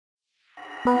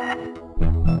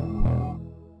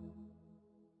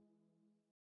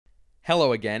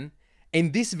Hello again.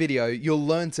 In this video, you'll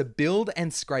learn to build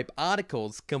and scrape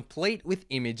articles complete with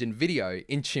image and video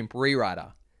in Chimp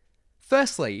Rewriter.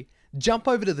 Firstly, jump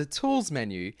over to the Tools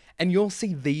menu and you'll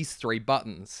see these three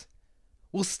buttons.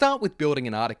 We'll start with building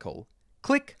an article.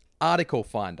 Click Article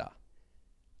Finder.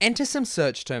 Enter some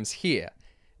search terms here.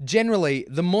 Generally,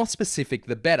 the more specific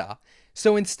the better,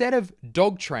 so instead of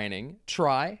dog training,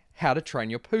 try how to train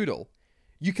your poodle.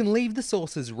 You can leave the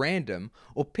sources random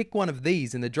or pick one of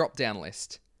these in the drop-down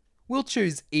list. We'll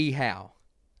choose eHow.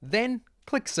 Then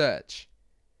click Search.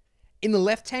 In the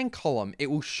left-hand column,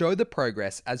 it will show the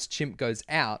progress as Chimp goes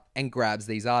out and grabs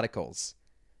these articles.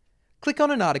 Click on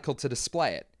an article to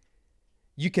display it.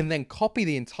 You can then copy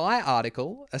the entire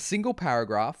article, a single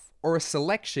paragraph, or a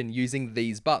selection using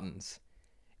these buttons.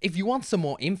 If you want some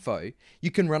more info, you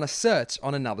can run a search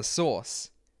on another source.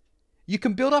 You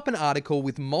can build up an article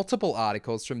with multiple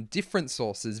articles from different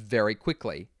sources very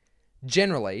quickly.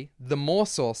 Generally, the more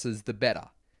sources, the better.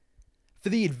 For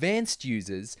the advanced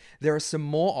users, there are some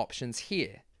more options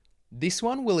here. This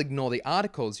one will ignore the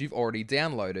articles you've already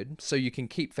downloaded, so you can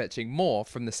keep fetching more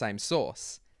from the same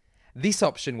source. This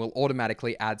option will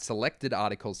automatically add selected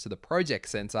articles to the Project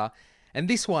Center, and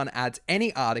this one adds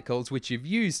any articles which you've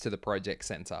used to the Project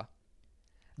Center.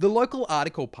 The local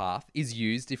article path is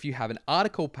used if you have an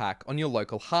article pack on your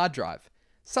local hard drive,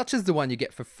 such as the one you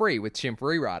get for free with Chimp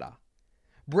Rewriter.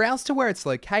 Browse to where it's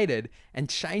located and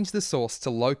change the source to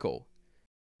local.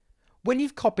 When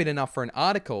you've copied enough for an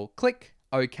article, click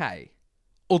OK.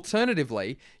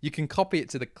 Alternatively, you can copy it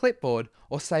to the clipboard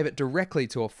or save it directly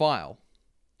to a file.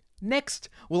 Next,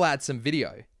 we'll add some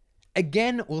video.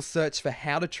 Again, we'll search for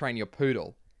how to train your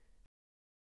poodle.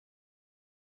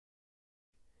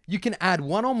 You can add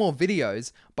one or more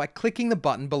videos by clicking the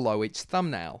button below each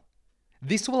thumbnail.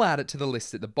 This will add it to the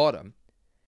list at the bottom.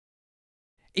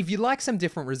 If you'd like some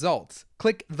different results,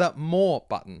 click the More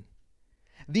button.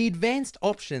 The advanced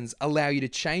options allow you to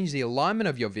change the alignment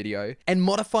of your video and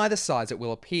modify the size it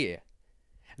will appear.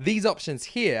 These options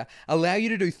here allow you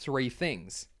to do three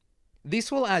things.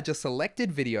 This will add your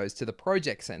selected videos to the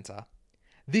Project Center.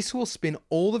 This will spin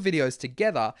all the videos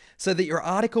together so that your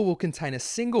article will contain a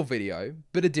single video,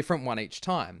 but a different one each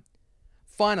time.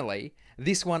 Finally,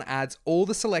 this one adds all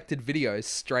the selected videos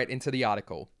straight into the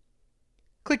article.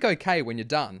 Click OK when you're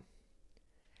done.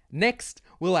 Next,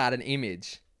 we'll add an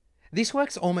image. This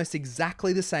works almost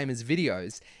exactly the same as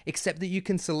videos, except that you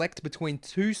can select between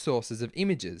two sources of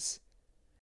images.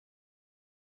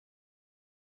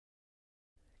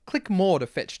 Click More to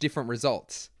fetch different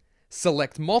results.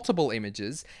 Select multiple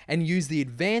images and use the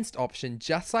advanced option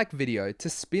just like video to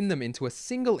spin them into a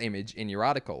single image in your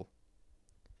article.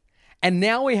 And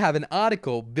now we have an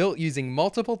article built using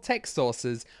multiple text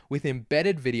sources with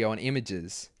embedded video and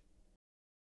images.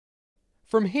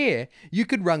 From here, you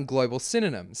could run global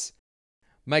synonyms,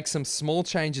 make some small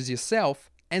changes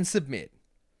yourself, and submit.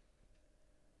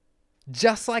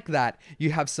 Just like that,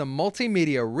 you have some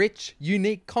multimedia rich,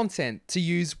 unique content to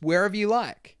use wherever you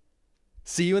like.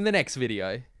 See you in the next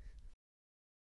video.